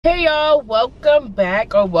Hey y'all, welcome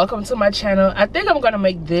back or welcome to my channel. I think I'm gonna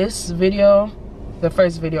make this video the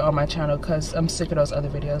first video on my channel because I'm sick of those other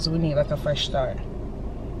videos. We need like a fresh start.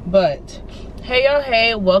 But hey y'all,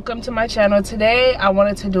 hey, welcome to my channel. Today I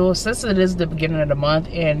wanted to do, since it is the beginning of the month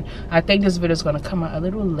and I think this video is going to come out a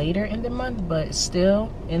little later in the month but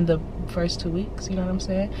still in the first 2 weeks, you know what I'm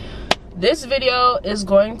saying? This video is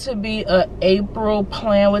going to be a April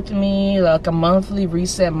plan with me, like a monthly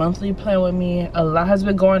reset, monthly plan with me. A lot has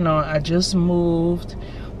been going on. I just moved.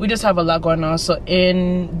 We just have a lot going on. So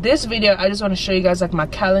in this video, I just want to show you guys like my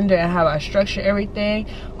calendar and how I structure everything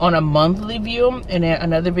on a monthly view. And then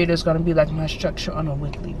another video is going to be like my structure on a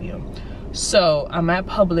weekly view. So I'm at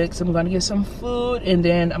Publix. I'm going to get some food and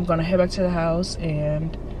then I'm going to head back to the house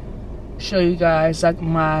and show you guys like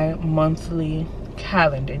my monthly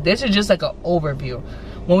calendar. This is just like an overview.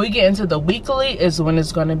 When we get into the weekly is when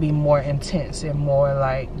it's going to be more intense and more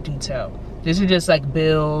like detailed. This is just like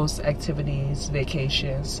bills, activities,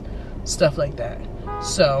 vacations, stuff like that.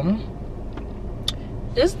 So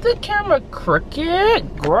is the camera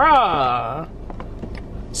crooked? Bruh.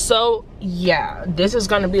 So yeah, this is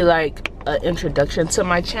going to be like an introduction to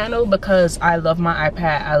my channel because I love my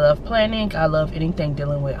iPad. I love planning. I love anything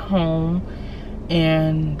dealing with home.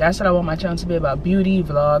 And that's what I want my channel to be about: beauty,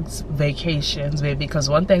 vlogs, vacations, baby. Because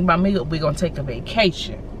one thing about me, we're going to take a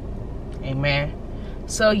vacation. Amen.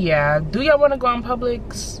 So yeah, do y'all want to go on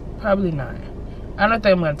Publix? Probably not. I don't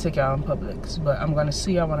think I'm going to take y'all on Publix, but I'm going to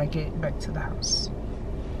see y'all when I get back to the house.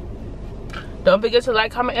 Don't forget to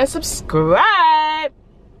like, comment, and subscribe.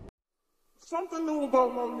 Something new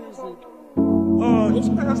about my music. It's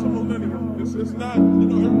past the millennium. It's not, you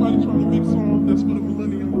know, everybody trying to make songs that's for the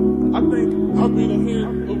millennium. I think I've been ahead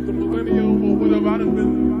of the millennium or whatever. I done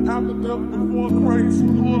been after death, before Christ,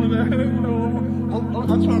 all of that. You know,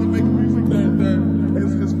 I'm trying to make music that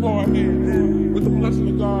is far ahead. And with the blessing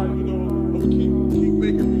of God, you know, I'm gonna keep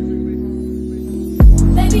making music.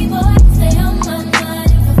 Baby boy, stay on my mind.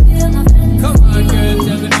 You can feel my feelings. Come on, girl,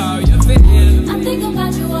 tell me how you feel. I think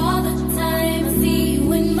about you all the time. I see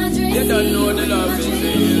you in my dreams. You don't know the love is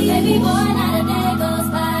real. Baby boy, not a day goes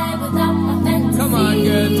by without my fantasy. Come on,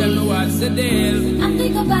 girl, tell me what's the deal. I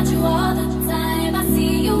think about you all the time. I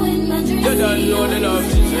see you in my dreams. You don't know the love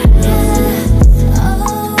is real.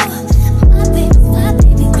 Oh, my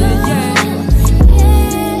baby girl.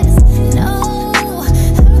 Yes, no,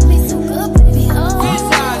 hurt me so good, baby. Oh, I'm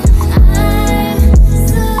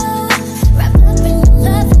so wrapped up in your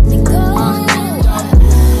love. Let me go.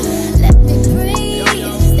 Let me breathe.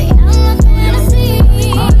 Stay out my fantasy.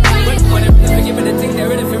 When they're give me the thing, they're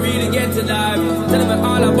ready for real again tonight. Tell me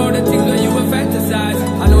all about the things that you were fantasize.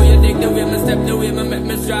 I know you dig the way me step, the way me make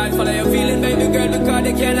me stride. Follow your feeling, baby girl, because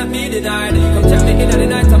they cannot be denied. Come tell me in the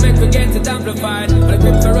night, I make we get it amplified. But I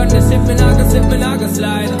grip to run the ship, and I go slip, and I go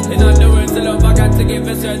slide. In other words, the love I got to give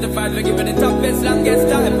is certified. For giving the toughest, longest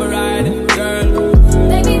time for ride, girl.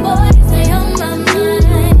 Baby boy, stay on my mind.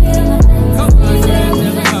 Come on, girl,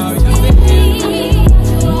 tell me how you feel.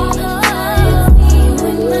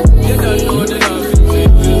 You don't know the love is real.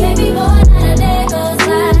 Baby boy, not a day goes by.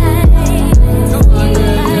 Come on,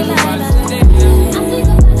 girl, tell me what's the deal. I think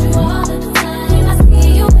about you all the time. I see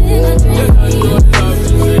you in my You don't know dreams. the love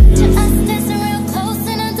is real. Us dancing real close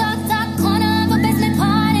in a dark corner of a basement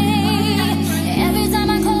party. Every time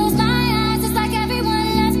I close my eyes, it's like everyone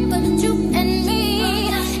left but you and me.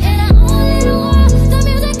 In our own little world, the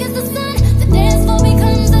music is the sun. The dance floor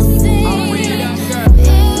becomes the scene.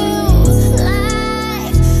 Feels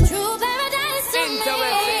like true paradise to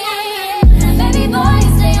me. Baby boy,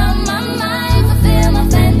 you stay on my mind, fulfill my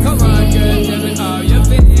fantasy. Come on, girl, tell me how you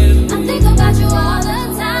feel. I think about you all the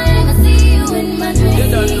time. I see you in my dreams. You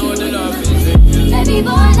don't know the love is real. Baby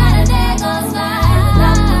boy, not a day goes by.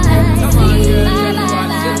 Come on, girl, tell me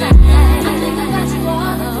what's the deal. I think about you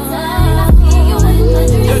all the time. I see you in my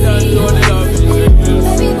dreams. You don't know the love is real.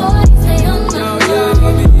 Baby boy, stay on my Now, mind. yeah,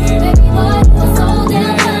 Baby boy, you're so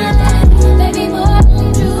damn fine. Baby boy,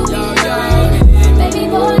 won't you be mine? Baby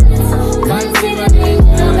boy, let's consider me.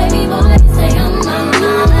 Now, baby boy, stay on my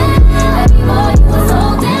mind. Baby boy, you're so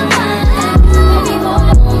damn fine. Baby boy,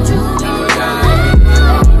 won't you be mine?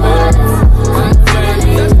 Baby boy, let's consider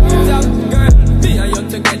me. girl, me and you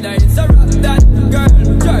together, it's a rap that girl.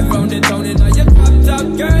 Drive round the town in your top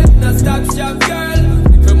girl, in a stop shop girl.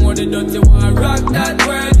 If you more the dirty one, rock that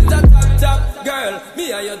world, it's a top girl.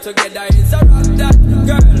 Me and you together, it's a rap that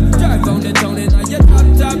girl. Drive round the town in your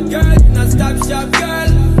top girl, in a stop shop girl.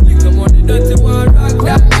 If you more the dirty one, rock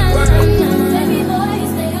that world. Baby boy,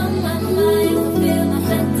 stay on my mind, fulfill my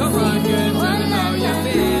fantasy. Come on, girl, tell me how you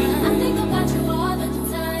feel. I think about you all the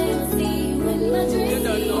time. I see you in my dreams. You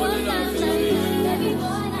don't know the love is real. Baby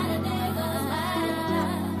boy,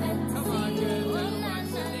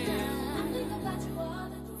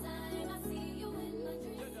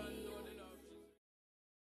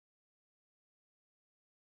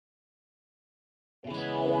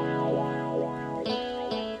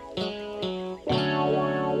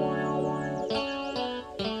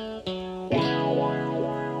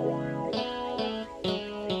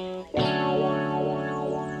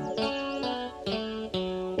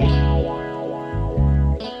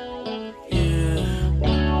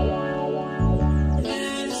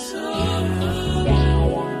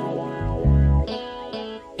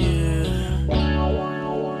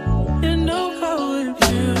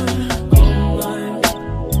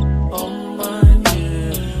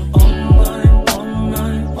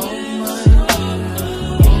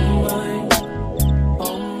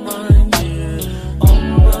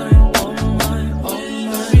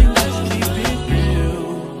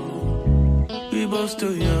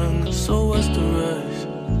 young, so what's the rush?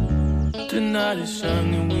 The night is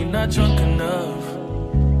young and we're not drunk enough.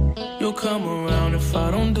 You'll come around if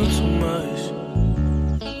I don't do too much.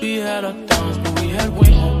 We had our downs, but we had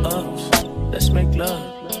way more ups. Let's make love.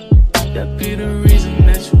 That be the reason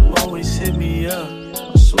that you always hit me up.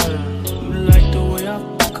 I swear, you like the way I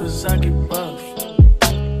feel, cause I get rough.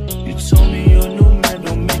 You told me your new man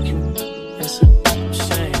don't make you. It's a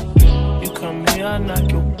shame. You come here, I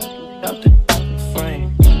knock you out the frame.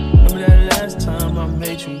 Remember that last time I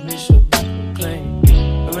made you miss your plane?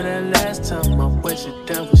 Remember that last time I wet you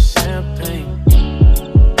down with champagne?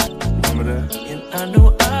 Remember that? And I know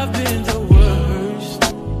I've been the worst,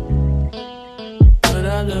 but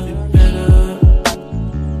I love you better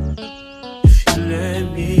if you let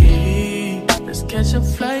me. Let's catch a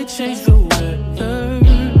flight, change the weather,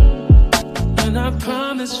 and I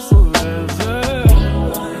promise forever.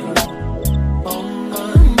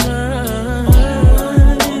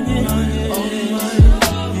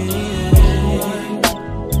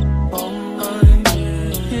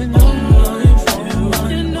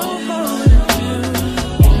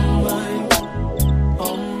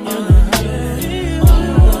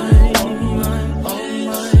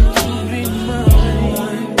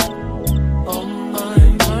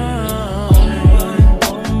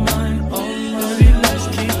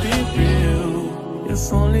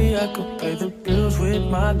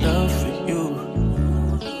 My love for you,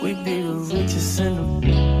 we'd be the richest in the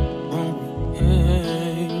room.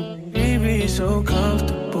 Yeah. We be so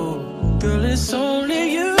comfortable, girl. It's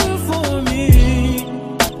only you for me.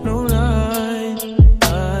 No lie,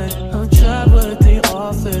 I've tried what they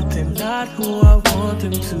offer. They're not who I want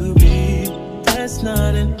them to be. That's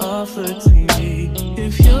not an offer to me.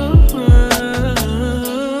 If you're around,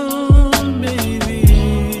 baby,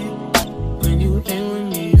 when you ain't with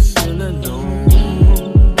me, you feel alone.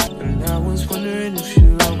 Wondering if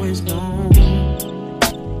you always know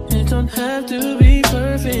it don't have to be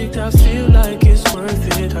perfect. I feel like it's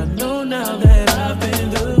worth it. I know now that I've been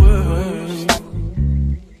the worst,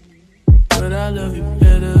 but I love you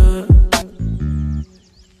better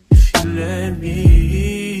if you let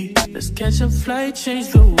me. Let's catch a flight, change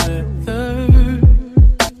the weather,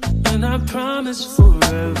 and I promise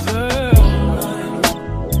forever.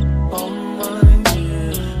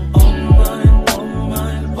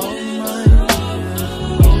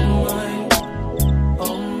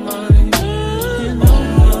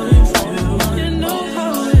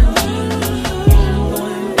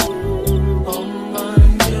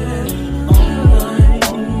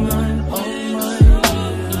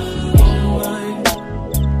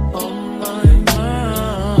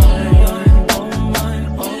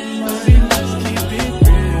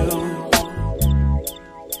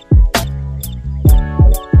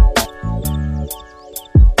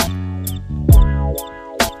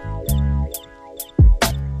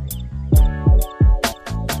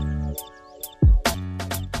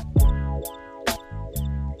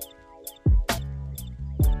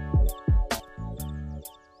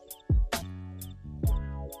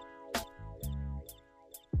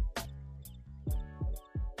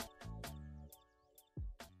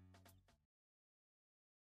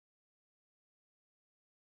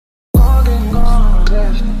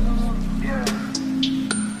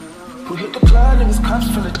 We hit the club and it's cops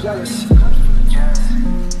full of jealous.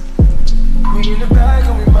 We in the bag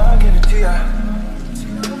and we might get a deal.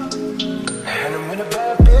 And I'm with a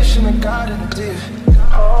bad bitch and a god and a div.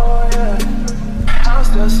 Oh yeah, I'm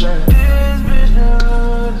still saying this bitch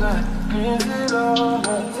knows like Lindsay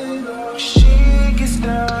Lohan. She gets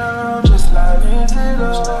down just like Lindsay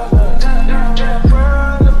Lohan.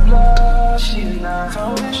 Run the block, she's not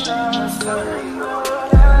throwing shots.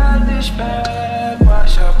 That dish bag,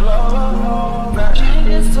 watch her blow. Now she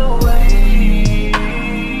gets away.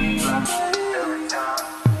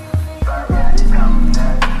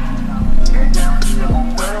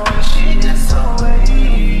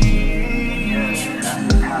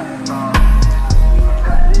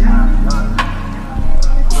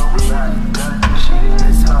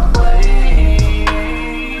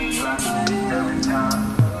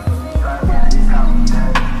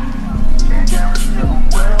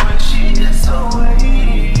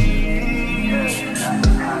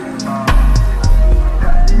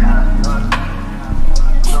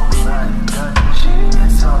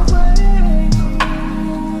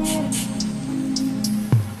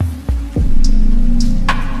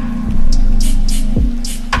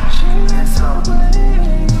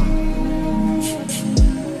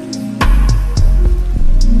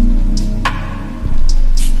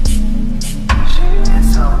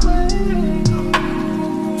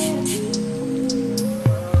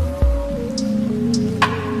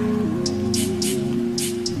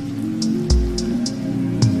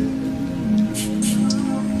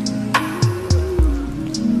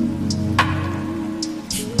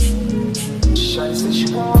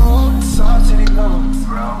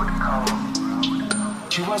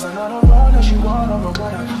 over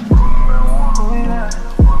whatever.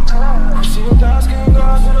 You see the dark skin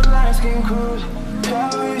girls with the light skin crews. Yeah,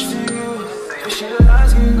 I reach to you. You see the light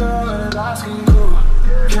skin girl with the light skin crew.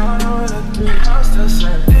 Can't know what to do.